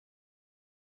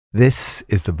This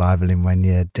is the Bible in 1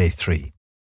 Year, Day 3.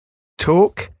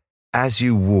 Talk as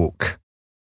you walk.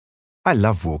 I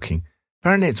love walking.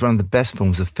 Apparently it's one of the best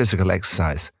forms of physical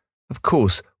exercise. Of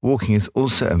course, walking is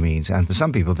also a means, and for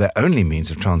some people, their only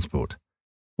means of transport.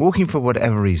 Walking for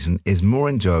whatever reason is more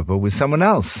enjoyable with someone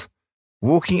else.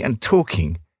 Walking and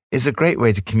talking is a great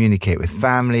way to communicate with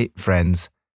family, friends,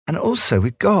 and also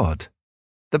with God.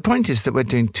 The point is that we're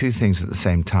doing two things at the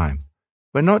same time.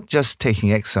 We're not just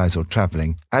taking exercise or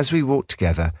travelling. As we walk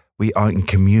together, we are in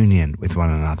communion with one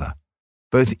another.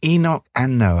 Both Enoch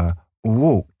and Noah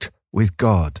walked with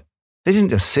God. They didn't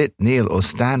just sit, kneel, or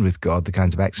stand with God, the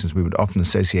kinds of actions we would often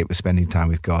associate with spending time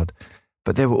with God,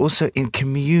 but they were also in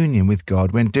communion with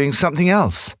God when doing something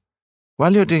else.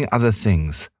 While you're doing other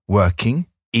things, working,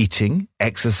 eating,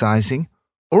 exercising,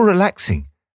 or relaxing,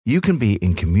 you can be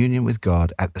in communion with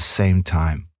God at the same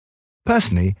time.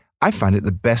 Personally, I find it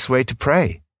the best way to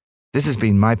pray. This has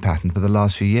been my pattern for the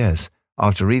last few years.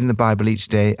 After reading the Bible each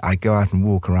day, I go out and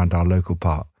walk around our local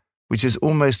park, which is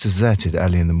almost deserted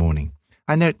early in the morning.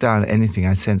 I note down anything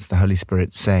I sense the Holy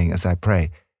Spirit saying as I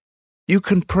pray. You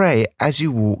can pray as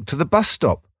you walk to the bus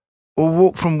stop, or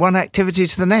walk from one activity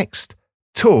to the next.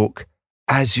 Talk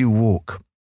as you walk.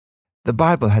 The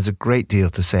Bible has a great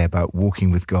deal to say about walking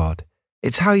with God.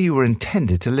 It's how you were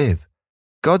intended to live.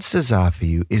 God's desire for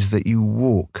you is that you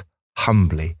walk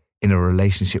humbly in a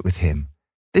relationship with Him.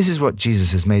 This is what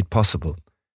Jesus has made possible.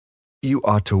 You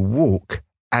are to walk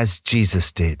as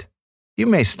Jesus did. You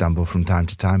may stumble from time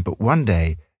to time, but one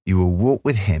day you will walk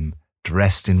with Him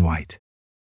dressed in white.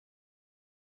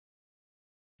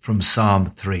 From Psalm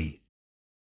 3.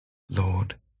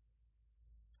 Lord,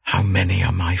 how many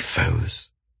are my foes?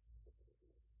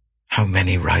 How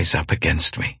many rise up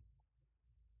against me?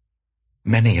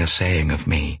 Many are saying of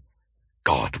me,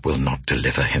 God will not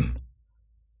deliver him.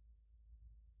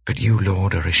 But you,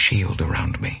 Lord, are a shield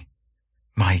around me,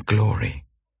 my glory,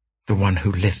 the one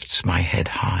who lifts my head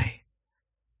high.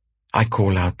 I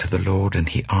call out to the Lord, and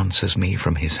He answers me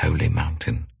from His holy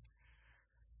mountain.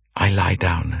 I lie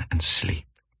down and sleep.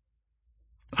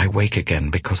 I wake again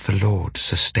because the Lord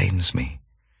sustains me.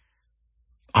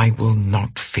 I will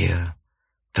not fear,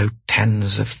 though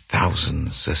tens of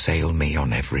thousands assail me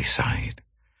on every side.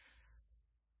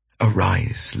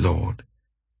 Arise, Lord.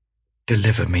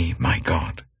 Deliver me, my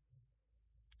God.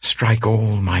 Strike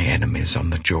all my enemies on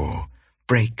the jaw.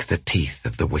 Break the teeth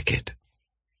of the wicked.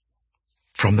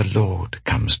 From the Lord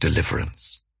comes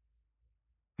deliverance.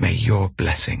 May your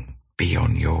blessing be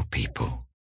on your people.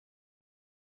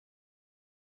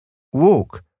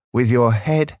 Walk with your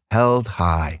head held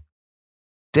high.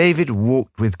 David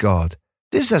walked with God.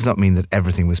 This does not mean that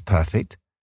everything was perfect.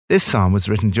 This psalm was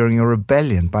written during a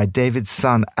rebellion by David's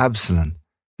son Absalom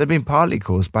that had been partly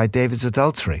caused by David's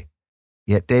adultery.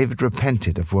 Yet David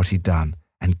repented of what he'd done,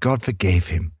 and God forgave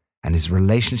him, and his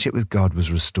relationship with God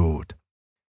was restored.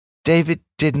 David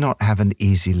did not have an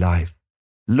easy life.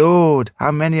 Lord,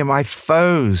 how many are my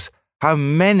foes? How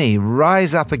many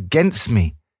rise up against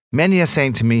me? Many are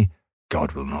saying to me,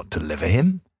 God will not deliver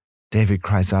him. David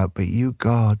cries out, but you,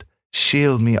 God,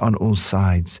 shield me on all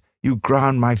sides. You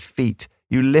ground my feet.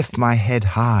 You lift my head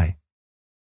high.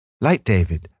 Like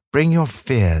David, bring your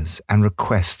fears and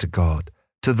requests to God.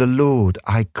 To the Lord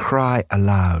I cry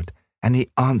aloud, and He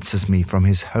answers me from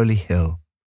His holy hill.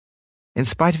 In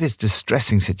spite of his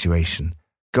distressing situation,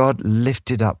 God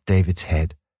lifted up David's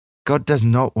head. God does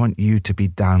not want you to be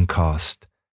downcast.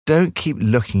 Don't keep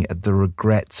looking at the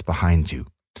regrets behind you,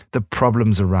 the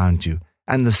problems around you,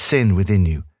 and the sin within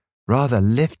you. Rather,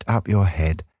 lift up your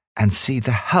head and see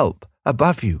the help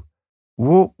above you.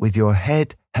 Walk with your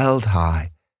head held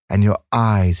high and your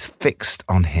eyes fixed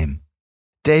on Him.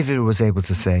 David was able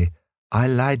to say, I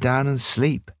lie down and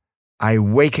sleep. I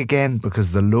wake again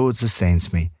because the Lord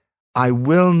sustains me. I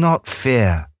will not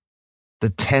fear the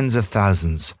tens of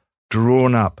thousands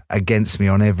drawn up against me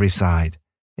on every side.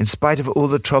 In spite of all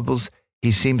the troubles,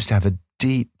 he seems to have a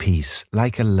deep peace,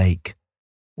 like a lake,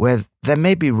 where there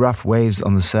may be rough waves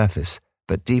on the surface,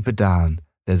 but deeper down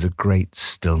there's a great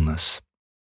stillness.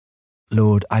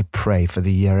 Lord, I pray for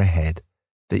the year ahead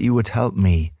that you would help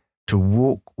me to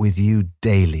walk with you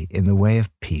daily in the way of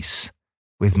peace,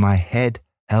 with my head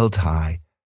held high,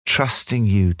 trusting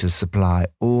you to supply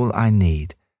all I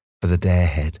need for the day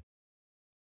ahead.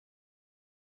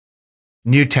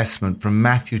 New Testament from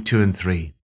Matthew 2 and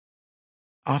 3.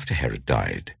 After Herod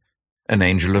died, an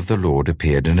angel of the Lord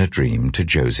appeared in a dream to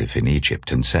Joseph in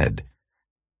Egypt and said,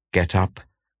 Get up,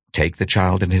 take the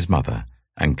child and his mother,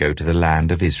 and go to the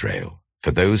land of Israel,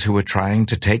 for those who were trying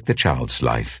to take the child's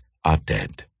life are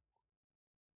dead.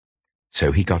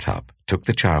 So he got up, took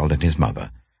the child and his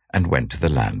mother, and went to the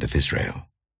land of Israel.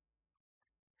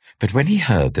 But when he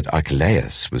heard that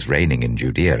Archelaus was reigning in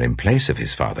Judea in place of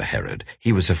his father Herod,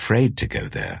 he was afraid to go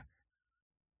there.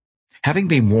 Having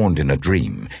been warned in a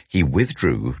dream, he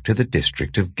withdrew to the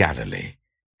district of Galilee,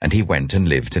 and he went and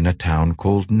lived in a town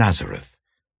called Nazareth.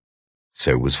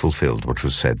 So was fulfilled what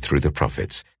was said through the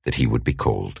prophets, that he would be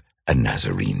called a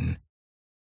Nazarene.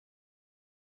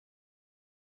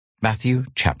 Matthew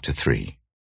chapter 3.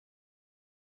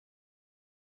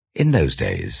 In those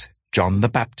days, John the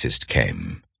Baptist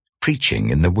came, preaching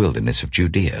in the wilderness of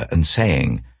Judea, and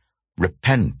saying,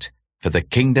 "Repent, for the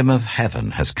kingdom of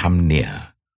heaven has come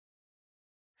near."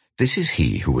 This is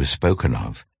he who was spoken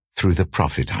of through the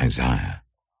prophet Isaiah.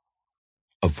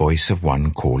 A voice of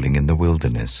one calling in the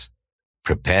wilderness,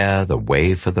 "Prepare the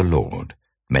way for the Lord,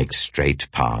 make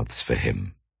straight paths for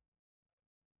him."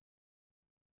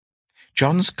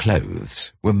 John's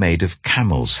clothes were made of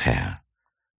camel's hair,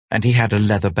 and he had a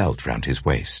leather belt round his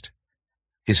waist.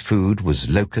 His food was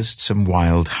locusts and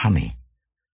wild honey.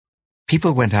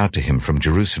 People went out to him from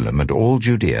Jerusalem and all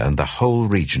Judea and the whole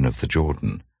region of the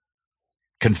Jordan.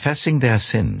 Confessing their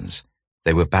sins,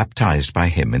 they were baptized by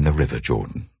him in the river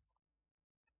Jordan.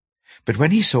 But when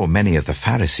he saw many of the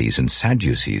Pharisees and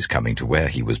Sadducees coming to where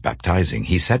he was baptizing,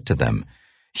 he said to them,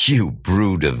 "You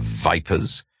brood of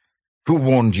vipers! Who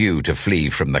warned you to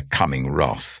flee from the coming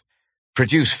wrath?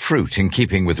 Produce fruit in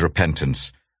keeping with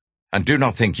repentance, and do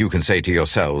not think you can say to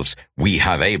yourselves, 'We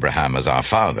have Abraham as our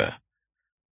father.'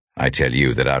 I tell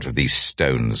you that out of these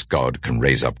stones God can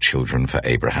raise up children for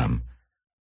Abraham.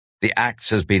 The axe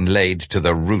has been laid to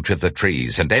the root of the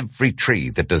trees, and every tree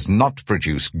that does not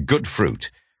produce good fruit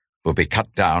will be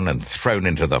cut down and thrown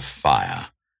into the fire.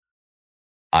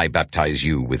 I baptize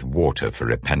you with water for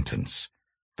repentance,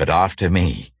 but after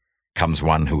me comes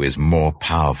one who is more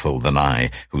powerful than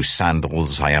I, whose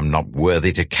sandals I am not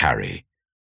worthy to carry.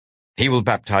 He will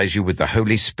baptize you with the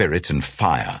Holy Spirit and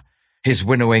fire. His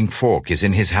winnowing fork is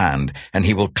in his hand, and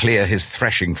he will clear his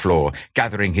threshing floor,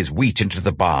 gathering his wheat into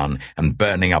the barn and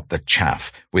burning up the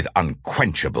chaff with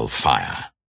unquenchable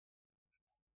fire."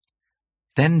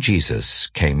 Then Jesus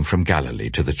came from Galilee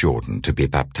to the Jordan to be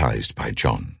baptized by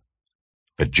John.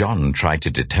 But John tried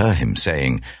to deter him,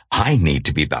 saying, "I need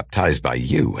to be baptized by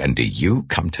you, and do you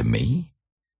come to me?"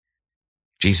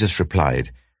 Jesus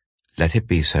replied, "Let it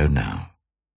be so now.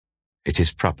 It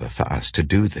is proper for us to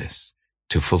do this,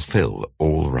 to fulfill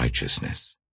all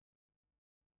righteousness."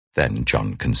 Then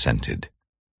John consented.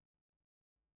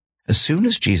 As soon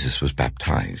as Jesus was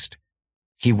baptized,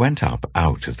 he went up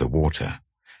out of the water.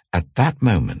 At that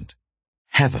moment,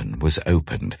 heaven was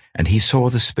opened, and he saw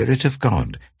the Spirit of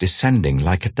God descending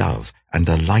like a dove and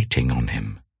alighting on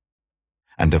him.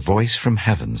 And a voice from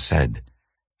heaven said,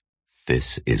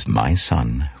 "This is my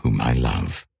Son whom I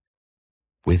love.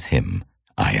 With him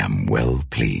I am well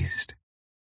pleased."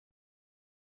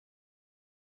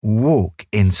 Walk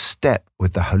in step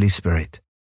with the Holy Spirit.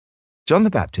 John the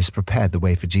Baptist prepared the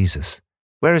way for Jesus.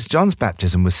 Whereas John's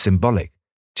baptism was symbolic,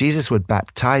 Jesus would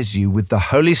baptize you with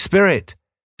the Holy Spirit.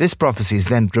 This prophecy is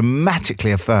then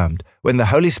dramatically affirmed when the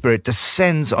Holy Spirit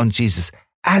descends on Jesus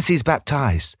as he's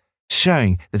baptized,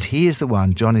 showing that he is the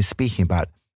one John is speaking about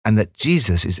and that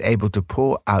Jesus is able to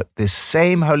pour out this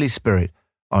same Holy Spirit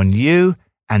on you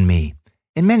and me.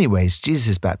 In many ways,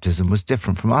 Jesus' baptism was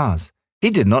different from ours. He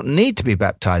did not need to be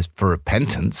baptized for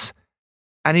repentance,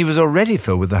 and he was already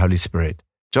filled with the Holy Spirit.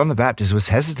 John the Baptist was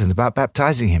hesitant about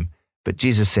baptizing him, but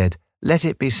Jesus said, "Let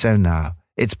it be so now.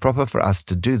 It's proper for us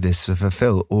to do this to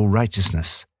fulfill all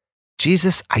righteousness."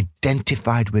 Jesus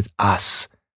identified with us,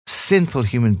 sinful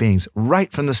human beings,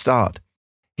 right from the start.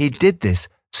 He did this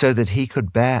so that he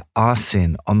could bear our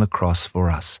sin on the cross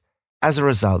for us. As a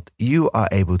result, you are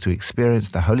able to experience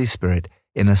the Holy Spirit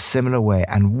in a similar way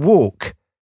and walk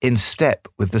in step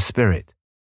with the Spirit.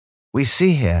 We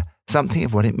see here something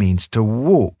of what it means to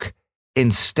walk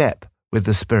in step with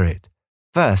the Spirit.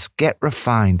 First, get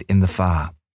refined in the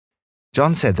fire.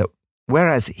 John said that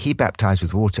whereas he baptized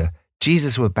with water,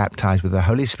 Jesus will baptize with the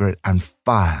Holy Spirit and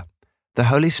fire. The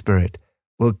Holy Spirit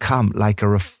will come like a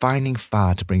refining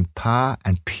fire to bring power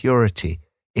and purity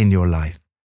in your life.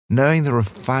 Knowing the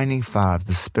refining fire of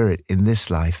the Spirit in this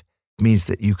life means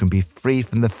that you can be free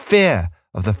from the fear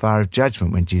of the fire of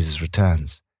judgment when Jesus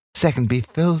returns. Second, be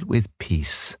filled with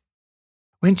peace.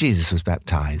 When Jesus was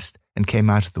baptized and came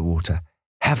out of the water,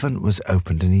 heaven was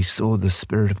opened and he saw the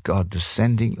Spirit of God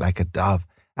descending like a dove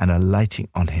and alighting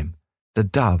on him. The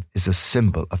dove is a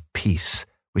symbol of peace,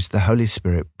 which the Holy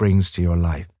Spirit brings to your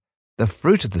life. The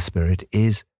fruit of the Spirit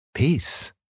is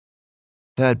peace.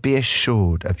 Third, be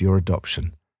assured of your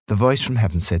adoption. The voice from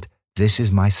heaven said, "This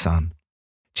is my Son."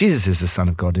 Jesus is the Son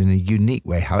of God in a unique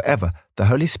way. However, the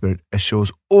Holy Spirit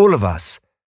assures all of us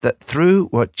that through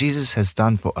what Jesus has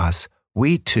done for us,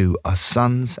 we too are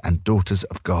sons and daughters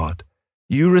of God.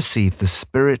 You receive the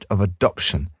Spirit of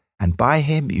adoption, and by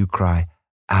him you cry,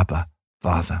 Abba,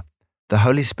 Father. The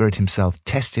Holy Spirit himself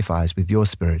testifies with your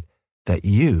spirit that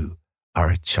you are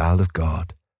a child of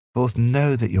God. Both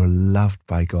know that you're loved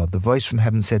by God. The voice from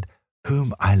heaven said,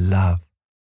 whom I love.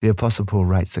 The Apostle Paul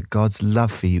writes that God's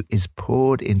love for you is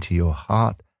poured into your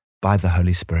heart by the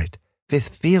Holy Spirit.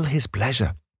 Fifth, feel his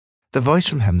pleasure. The voice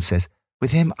from heaven says,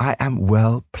 with him I am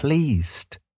well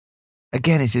pleased.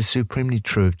 Again, it is supremely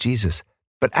true of Jesus.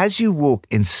 But as you walk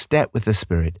in step with the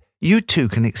Spirit, you too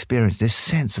can experience this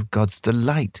sense of God's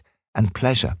delight and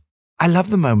pleasure. I love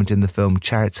the moment in the film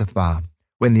Chariots of Fire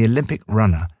when the Olympic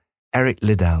runner Eric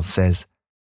Liddell says,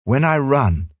 when I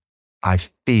run, I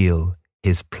feel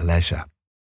his pleasure.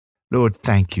 Lord,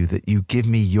 thank you that you give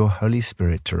me your Holy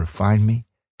Spirit to refine me,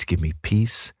 to give me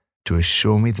peace, to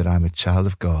assure me that I'm a child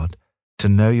of God, to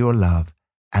know your love,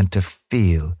 and to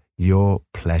feel your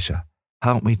pleasure.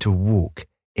 Help me to walk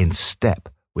in step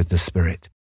with the Spirit.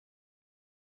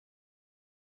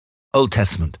 Old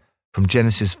Testament, from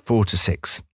Genesis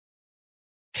 4-6.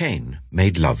 Cain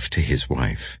made love to his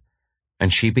wife,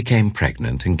 and she became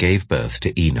pregnant and gave birth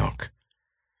to Enoch.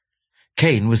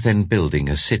 Cain was then building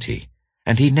a city,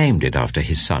 and he named it after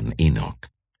his son Enoch.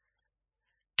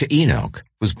 To Enoch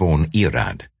was born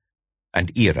Irad,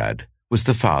 and Irad was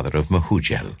the father of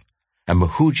Mehujael, and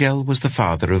Mehujael was the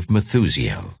father of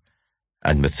Methusael,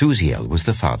 and Methusael was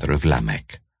the father of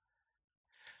Lamech.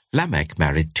 Lamech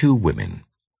married 2 women,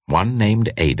 one named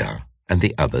Adah and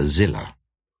the other Zillah.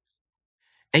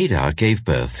 Adah gave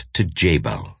birth to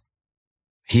Jabal.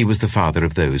 He was the father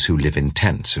of those who live in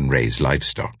tents and raise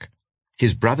livestock.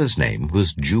 His brother's name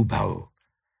was Jubal.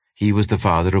 He was the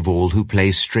father of all who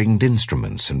play stringed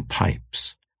instruments and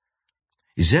pipes.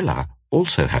 Zillah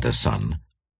also had a son,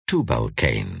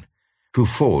 Tubal-Cain, who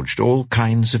forged all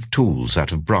kinds of tools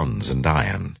out of bronze and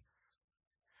iron.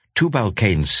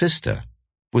 Tubal-Cain's sister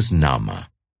was Naamah.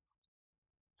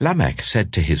 Lamech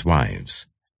said to his wives,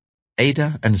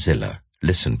 Adah and Zillah,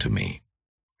 listen to me.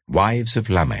 Wives of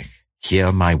Lamech,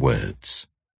 hear my words.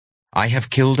 I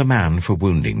have killed a man for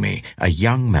wounding me, a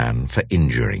young man for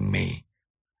injuring me.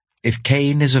 If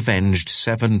Cain is avenged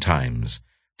 7 times,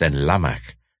 then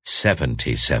Lamech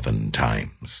 77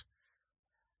 times.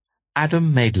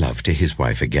 Adam made love to his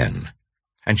wife again,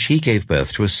 and she gave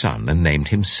birth to a son and named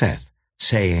him Seth,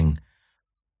 saying,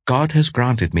 God has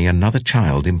granted me another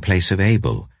child in place of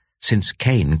Abel, since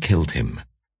Cain killed him.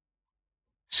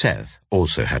 Seth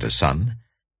also had a son,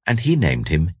 and he named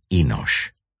him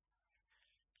Enosh.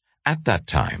 At that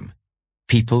time,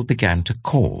 people began to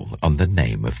call on the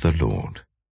name of the Lord.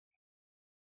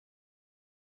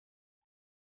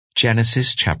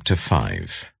 Genesis chapter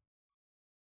 5.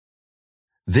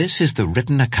 This is the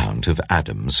written account of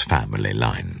Adam's family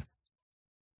line.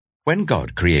 When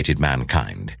God created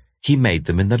mankind, he made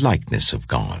them in the likeness of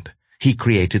God. He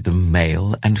created them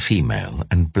male and female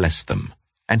and blessed them,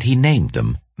 and he named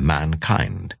them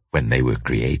mankind when they were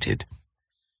created.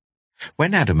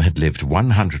 When Adam had lived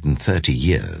 130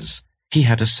 years, he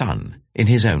had a son in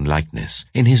his own likeness,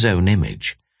 in his own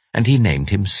image, and he named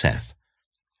him Seth.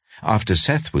 After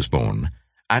Seth was born,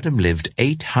 Adam lived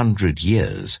 800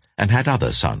 years and had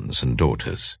other sons and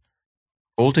daughters.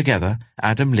 Altogether,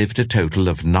 Adam lived a total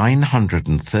of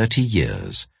 930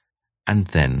 years, and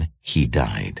then he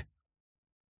died.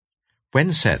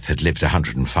 When Seth had lived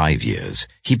 105 years,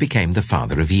 he became the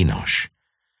father of Enosh.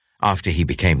 After he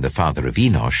became the father of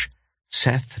Enosh,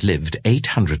 Seth lived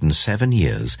 807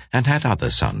 years and had other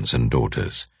sons and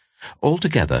daughters.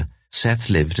 Altogether, Seth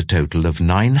lived a total of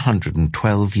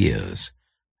 912 years,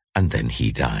 and then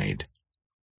he died.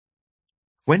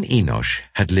 When Enosh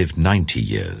had lived 90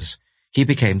 years, he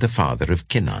became the father of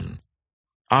Kenan.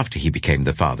 After he became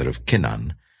the father of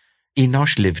Kenan,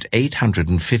 Enosh lived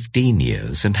 815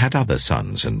 years and had other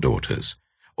sons and daughters.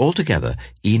 Altogether,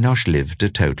 Enosh lived a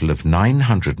total of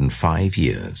 905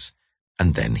 years,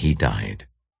 and then he died.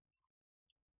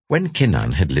 When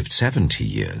Kenan had lived 70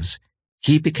 years,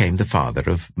 he became the father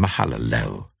of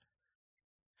Mahalalel.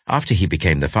 After he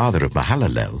became the father of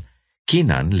Mahalalel,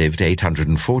 Kenan lived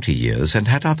 840 years and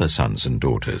had other sons and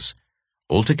daughters.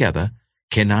 Altogether,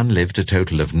 Kenan lived a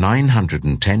total of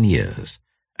 910 years,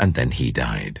 and then he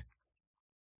died.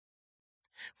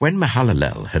 When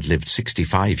Mahalalel had lived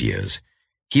 65 years,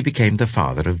 he became the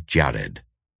father of Jared.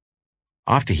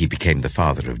 After he became the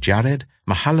father of Jared,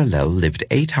 Mahalalel lived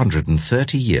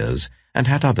 830 years and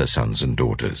had other sons and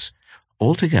daughters.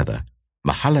 Altogether,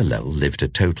 Mahalalel lived a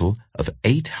total of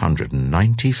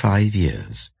 895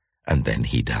 years, and then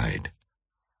he died.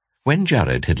 When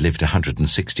Jared had lived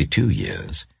 162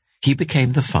 years, he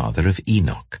became the father of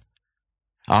Enoch.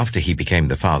 After he became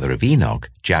the father of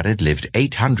Enoch, Jared lived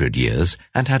 800 years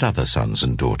and had other sons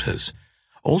and daughters.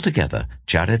 Altogether,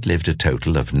 Jared lived a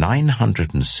total of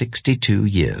 962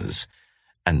 years,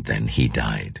 and then he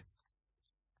died.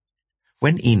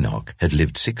 When Enoch had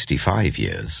lived 65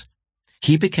 years,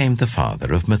 he became the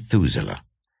father of Methuselah.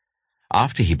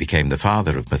 After he became the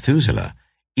father of Methuselah,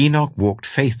 Enoch walked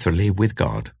faithfully with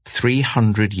God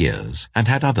 300 years and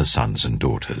had other sons and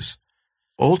daughters.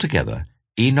 Altogether,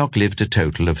 Enoch lived a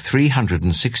total of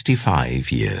 365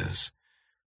 years.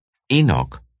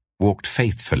 Enoch walked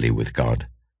faithfully with God.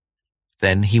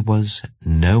 Then he was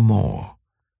no more,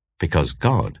 because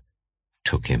God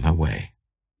took him away.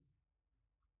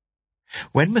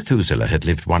 When Methuselah had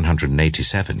lived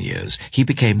 187 years, he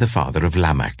became the father of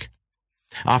Lamech.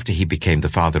 After he became the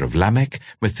father of Lamech,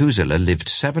 Methuselah lived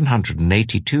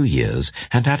 782 years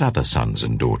and had other sons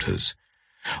and daughters.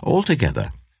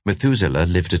 Altogether, Methuselah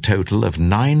lived a total of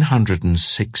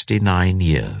 969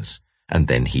 years, and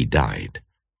then he died.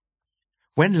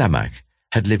 When Lamech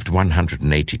had lived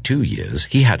 182 years,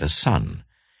 he had a son.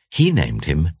 He named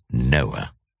him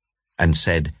Noah, and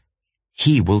said,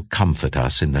 "He will comfort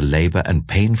us in the labor and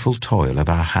painful toil of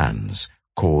our hands,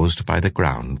 caused by the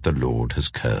ground the Lord has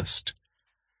cursed."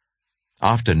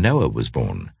 After Noah was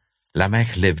born,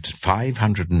 Lamech lived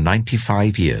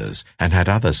 595 years and had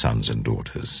other sons and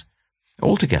daughters.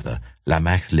 Altogether,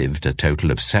 Lamech lived a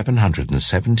total of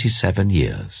 777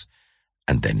 years,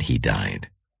 and then he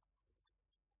died.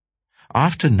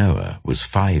 After Noah was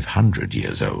 500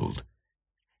 years old,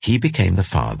 he became the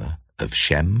father of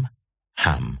Shem,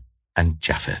 Ham, and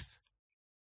Japheth.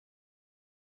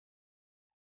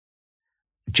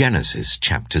 Genesis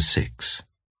chapter 6.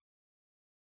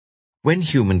 When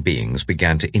human beings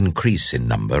began to increase in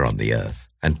number on the earth,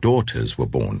 and daughters were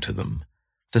born to them,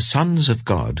 the sons of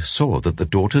God saw that the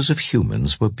daughters of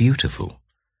humans were beautiful,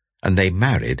 and they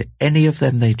married any of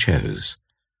them they chose.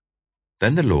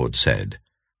 Then the Lord said,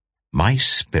 "My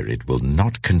spirit will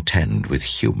not contend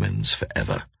with humans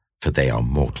forever, for they are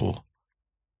mortal.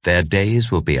 Their days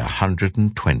will be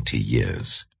 120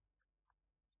 years.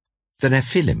 The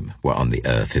Nephilim were on the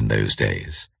earth in those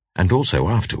days, and also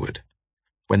afterward,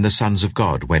 when the sons of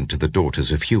God went to the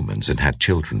daughters of humans and had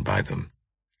children by them.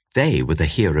 They were the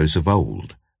heroes of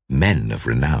old, men of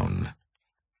renown.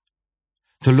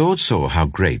 The Lord saw how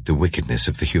great the wickedness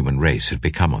of the human race had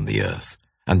become on the earth,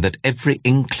 and that every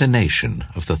inclination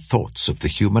of the thoughts of the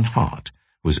human heart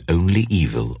was only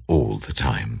evil all the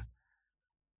time.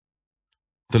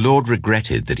 The Lord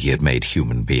regretted that he had made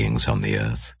human beings on the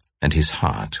earth, and his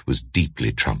heart was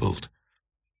deeply troubled.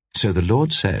 So the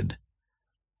Lord said,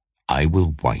 "I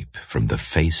will wipe from the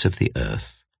face of the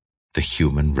earth the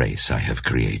human race I have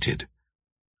created,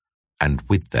 and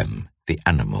with them the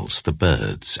animals, the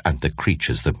birds, and the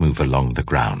creatures that move along the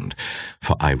ground,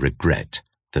 for I regret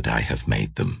that I have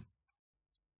made them."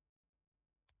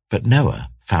 But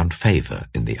Noah found favor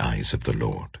in the eyes of the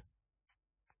Lord.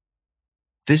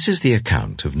 This is the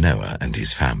account of Noah and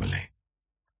his family.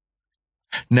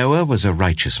 Noah was a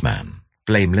righteous man,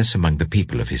 blameless among the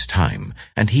people of his time,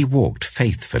 and he walked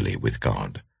faithfully with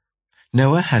God.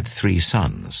 Noah had 3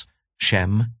 sons,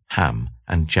 Shem, Ham,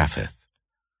 and Japheth.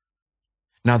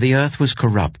 Now the earth was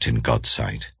corrupt in God's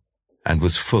sight, and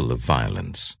was full of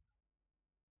violence.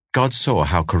 God saw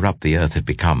how corrupt the earth had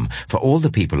become, for all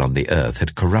the people on the earth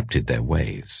had corrupted their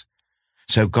ways.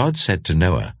 So God said to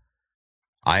Noah,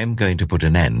 "I am going to put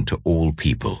an end to all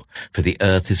people, for the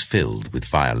earth is filled with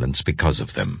violence because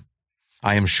of them.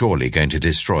 I am surely going to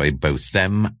destroy both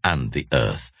them and the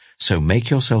earth. So make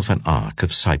yourself an ark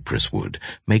of cypress wood,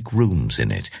 make rooms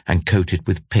in it, and coat it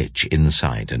with pitch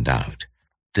inside and out.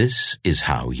 This is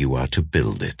how you are to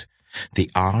build it.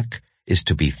 The ark is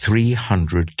to be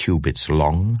 300 cubits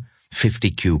long,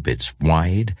 50 cubits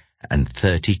wide, and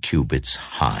 30 cubits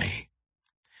high.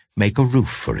 Make a roof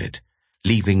for it,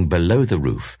 leaving below the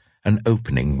roof an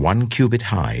opening 1 cubit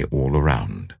high all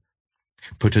around.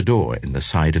 Put a door in the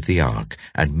side of the ark,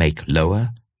 and make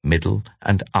lower, middle,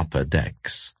 and upper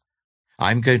decks.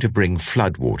 I'm going to bring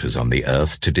flood waters on the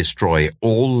earth to destroy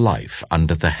all life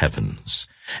under the heavens,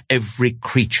 every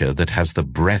creature that has the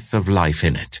breath of life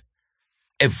in it.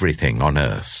 Everything on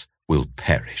earth will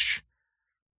perish.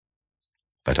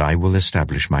 But I will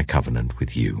establish my covenant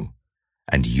with you,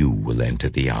 and you will enter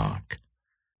the ark,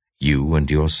 you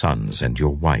and your sons and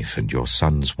your wife and your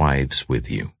sons' wives with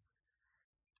you.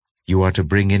 You are to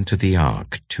bring into the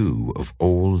ark 2 of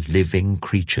all living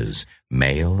creatures,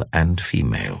 male and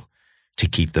female, to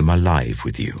keep them alive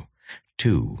with you,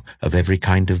 2 of every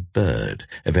kind of bird,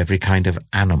 of every kind of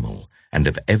animal, and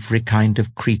of every kind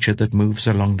of creature that moves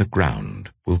along the ground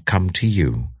will come to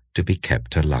you to be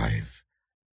kept alive.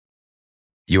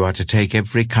 You are to take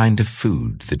every kind of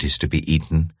food that is to be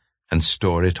eaten and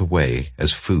store it away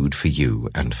as food for you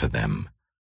and for them.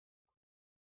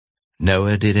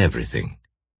 Noah did everything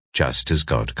just as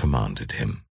God commanded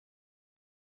him.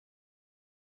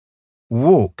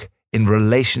 Walk in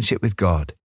relationship with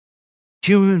God.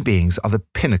 Human beings are the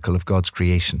pinnacle of God's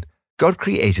creation. God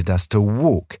created us to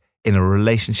walk in a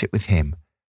relationship with Him.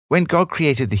 When God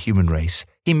created the human race,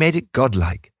 He made it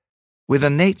godlike. With a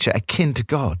nature akin to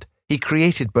God, He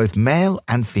created both male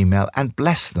and female and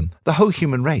blessed them, the whole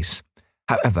human race.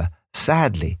 However,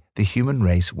 sadly, the human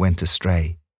race went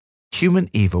astray. Human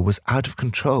evil was out of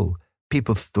control.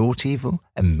 People thought evil,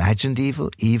 imagined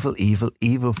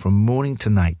evil from morning to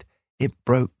night. It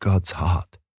broke God's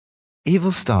heart.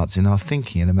 Evil starts in our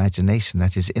thinking and imagination,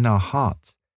 that is, in our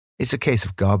hearts. It's a case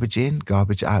of garbage in,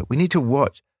 garbage out. We need to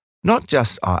watch not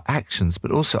just our actions,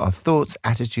 but also our thoughts,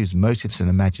 attitudes, motives, and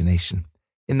imagination.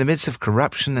 In the midst of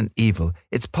corruption and evil,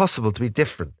 it's possible to be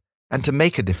different and to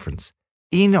make a difference.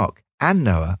 Enoch and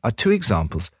Noah are two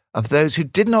examples of those who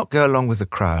did not go along with the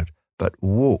crowd, but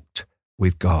walked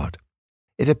with God.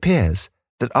 It appears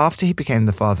that after he became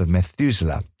the father of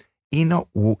Methuselah, Enoch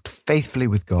walked faithfully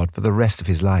with God for the rest of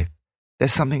his life.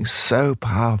 There's something so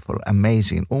powerful,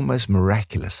 amazing, and almost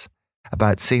miraculous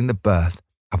about seeing the birth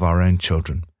of our own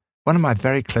children. One of my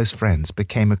very close friends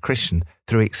became a Christian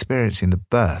through experiencing the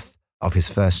birth of his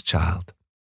first child.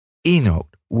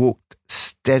 Enoch walked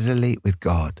steadily with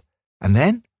God, and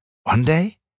then, one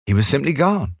day, he was simply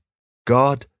gone.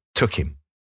 God took him.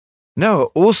 Noah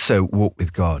also walked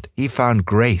with God. He found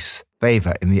grace,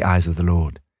 favor in the eyes of the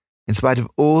Lord. In spite of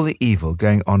all the evil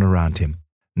going on around him,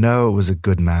 Noah was a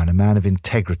good man, a man of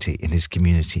integrity in his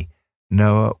community.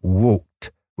 Noah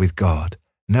walked with God.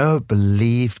 Noah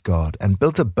believed God and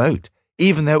built a boat,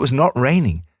 even though it was not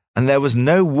raining and there was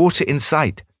no water in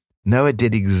sight. Noah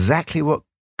did exactly what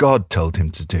God told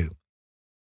him to do.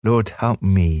 Lord, help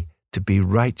me to be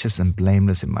righteous and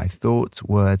blameless in my thoughts,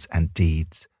 words, and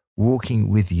deeds, walking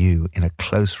with you in a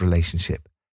close relationship.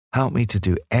 Help me to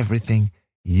do everything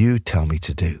you tell me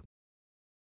to do.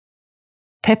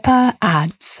 Pippa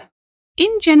adds,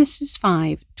 in Genesis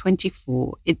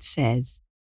 5:24 it says,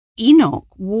 Enoch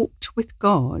walked with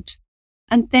God,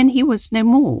 and then he was no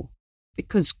more,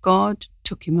 because God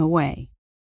took him away.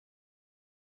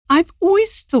 I've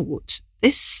always thought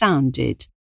this sounded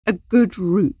a good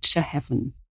route to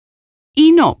heaven.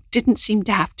 Enoch didn't seem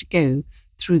to have to go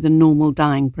through the normal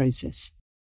dying process.